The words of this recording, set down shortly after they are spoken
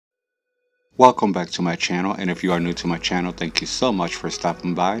Welcome back to my channel, and if you are new to my channel, thank you so much for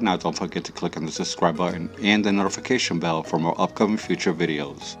stopping by. Now don't forget to click on the subscribe button and the notification bell for more upcoming future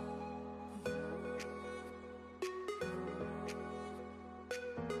videos.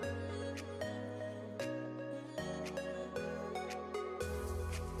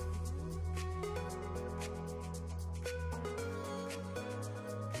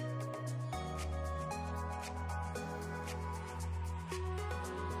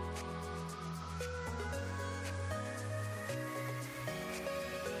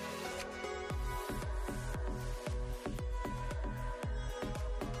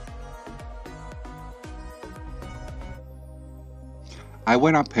 I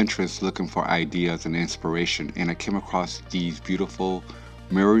went on Pinterest looking for ideas and inspiration, and I came across these beautiful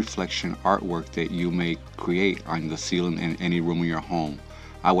mirror reflection artwork that you may create on the ceiling in any room in your home.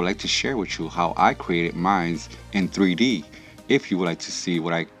 I would like to share with you how I created mine in 3D. If you would like to see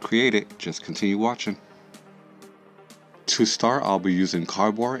what I created, just continue watching. To start, I'll be using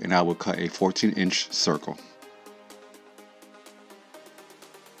cardboard, and I will cut a 14-inch circle.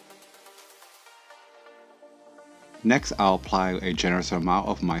 Next, I'll apply a generous amount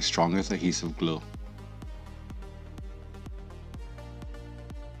of my strongest adhesive glue.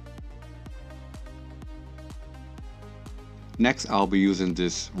 Next, I'll be using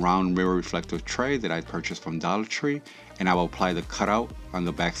this round mirror reflective tray that I purchased from Dollar Tree, and I will apply the cutout on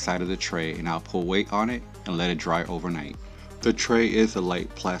the back side of the tray, and I'll put weight on it and let it dry overnight. The tray is a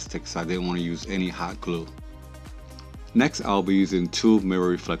light plastic, so I didn't want to use any hot glue. Next, I'll be using two mirror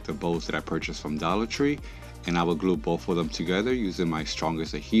reflective bowls that I purchased from Dollar Tree, and I will glue both of them together using my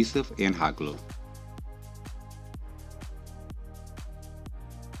strongest adhesive and hot glue.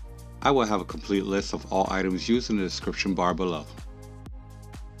 I will have a complete list of all items used in the description bar below.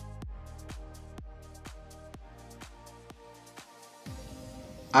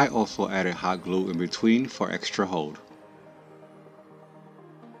 I also added hot glue in between for extra hold.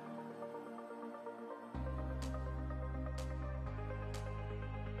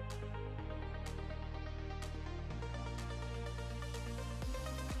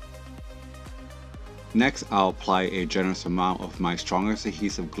 Next, I'll apply a generous amount of my strongest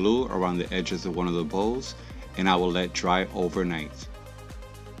adhesive glue around the edges of one of the bowls, and I will let dry overnight.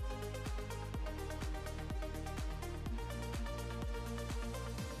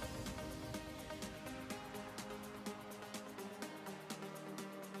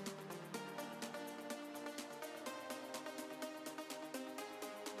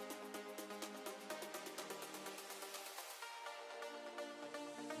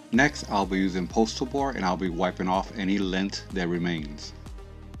 Next, I'll be using postal board, and I'll be wiping off any lint that remains.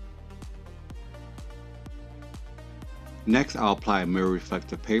 Next, I'll apply mirror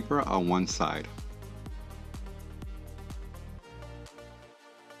reflective paper on one side.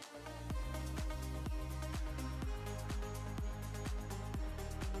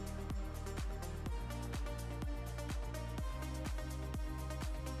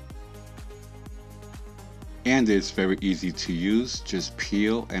 And it's very easy to use, just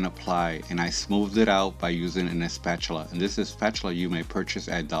peel and apply, and I smoothed it out by using a spatula, and this is a spatula you may purchase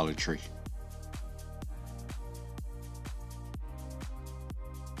at Dollar Tree.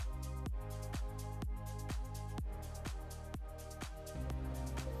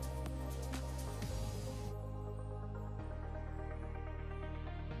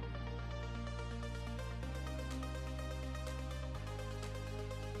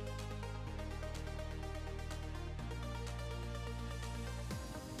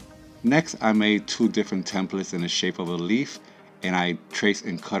 Next, I made two different templates in the shape of a leaf, and I traced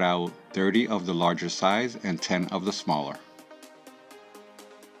and cut out 30 of the larger size and 10 of the smaller.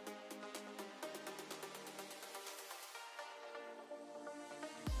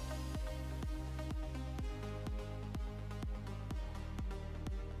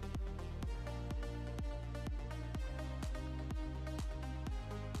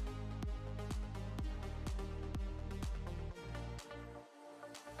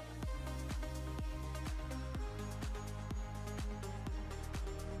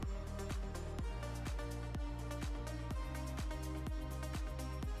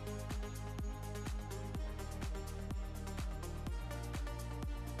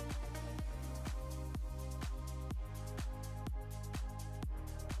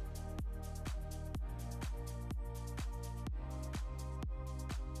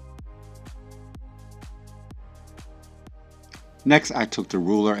 Next, I took the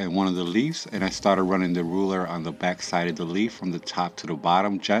ruler and one of the leaves, and I started running the ruler on the back side of the leaf from the top to the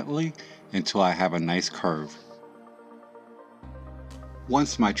bottom gently until I have a nice curve.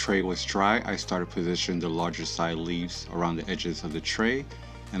 Once my tray was dry, I started positioning the larger side leaves around the edges of the tray,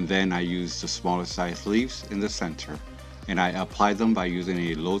 and then I use the smaller size leaves in the center, and I apply them by using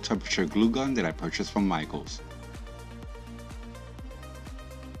a low temperature glue gun that I purchased from Michael's.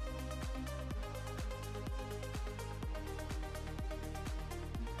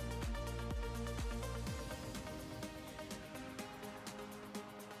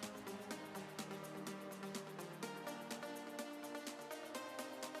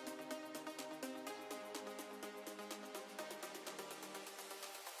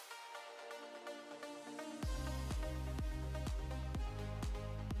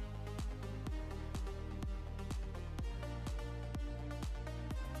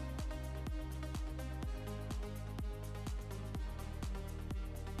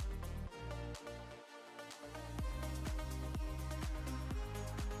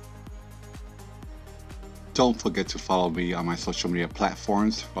 Don't forget to follow me on my social media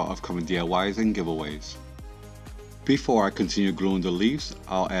platforms for upcoming DIYs and giveaways. Before I continue gluing the leaves,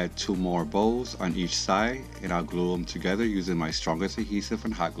 I'll add 2 more bows on each side and I'll glue them together using my strongest adhesive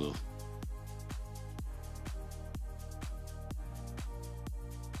and hot glue.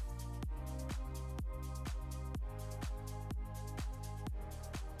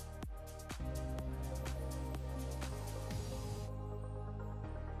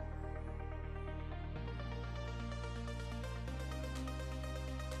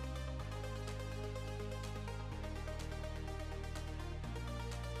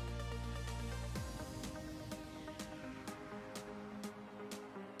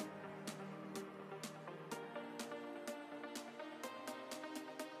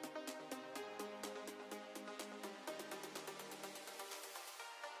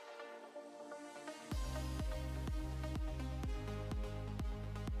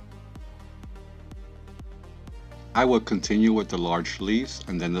 I will continue with the large leaves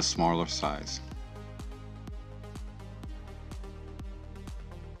and then the smaller size.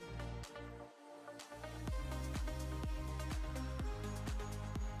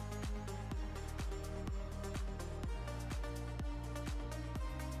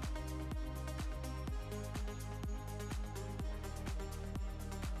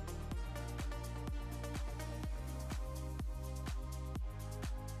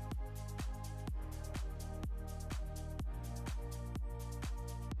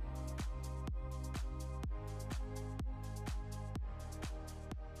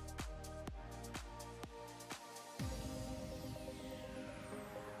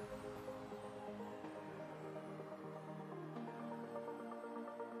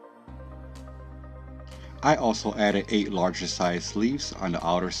 I also added 8 larger size leaves on the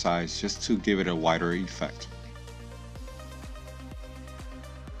outer sides just to give it a wider effect.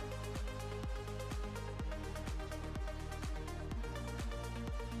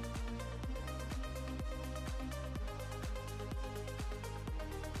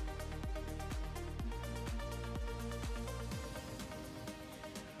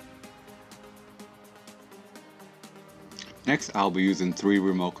 Next, I'll be using 3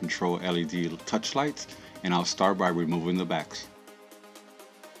 remote control LED touch lights, and I'll start by removing the backs.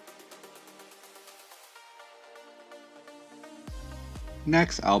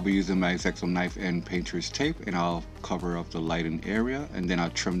 Next, I'll be using my X-Acto knife and painter's tape, and I'll cover up the lighting area, and then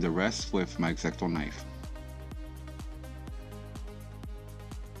I'll trim the rest with my X-Acto knife.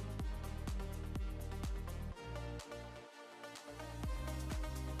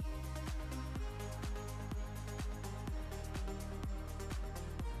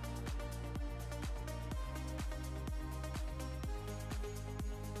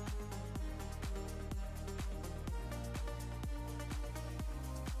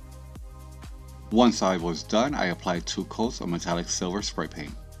 Once I was done, I applied 2 coats of metallic silver spray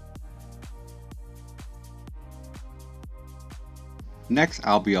paint. Next,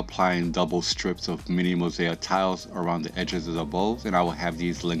 I'll be applying double strips of mini mosaic tiles around the edges of the bows, and I will have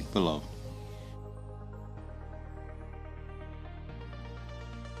these linked below.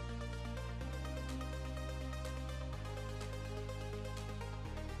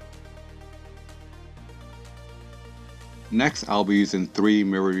 Next, I'll be using 3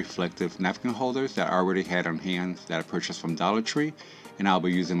 mirror reflective napkin holders that I already had on hand that I purchased from Dollar Tree, and I'll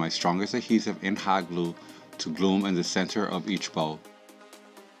be using my strongest adhesive and hot glue to glue them in the center of each bow.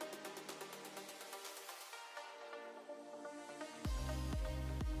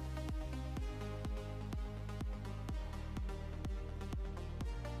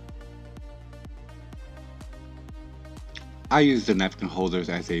 I use the napkin holders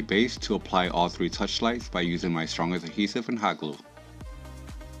as a base to apply all 3 touch lights by using my strongest adhesive and hot glue.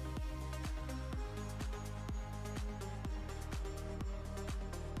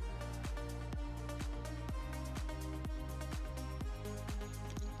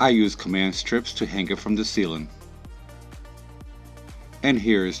 I use command strips to hang it from the ceiling. And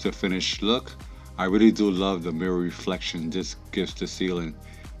here is the finished look. I really do love the mirror reflection this gives the ceiling,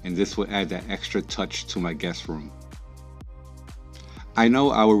 and this will add that extra touch to my guest room. I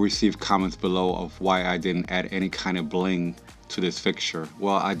know I will receive comments below of why I didn't add any kind of bling to this fixture.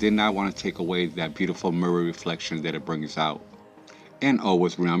 Well, I did not want to take away that beautiful mirror reflection that it brings out. And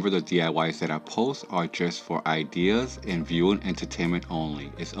always remember, the DIYs that I post are just for ideas and viewing entertainment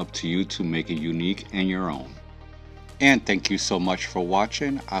only. It's up to you to make it unique and your own. And thank you so much for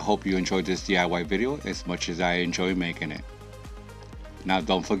watching. I hope you enjoyed this DIY video as much as I enjoy making it. Now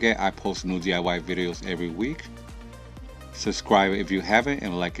don't forget, I post new DIY videos every week. Subscribe if you haven't,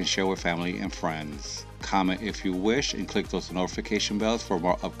 and like and share with family and friends. Comment if you wish, and click those notification bells for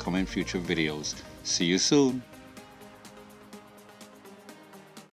more upcoming future videos. See you soon.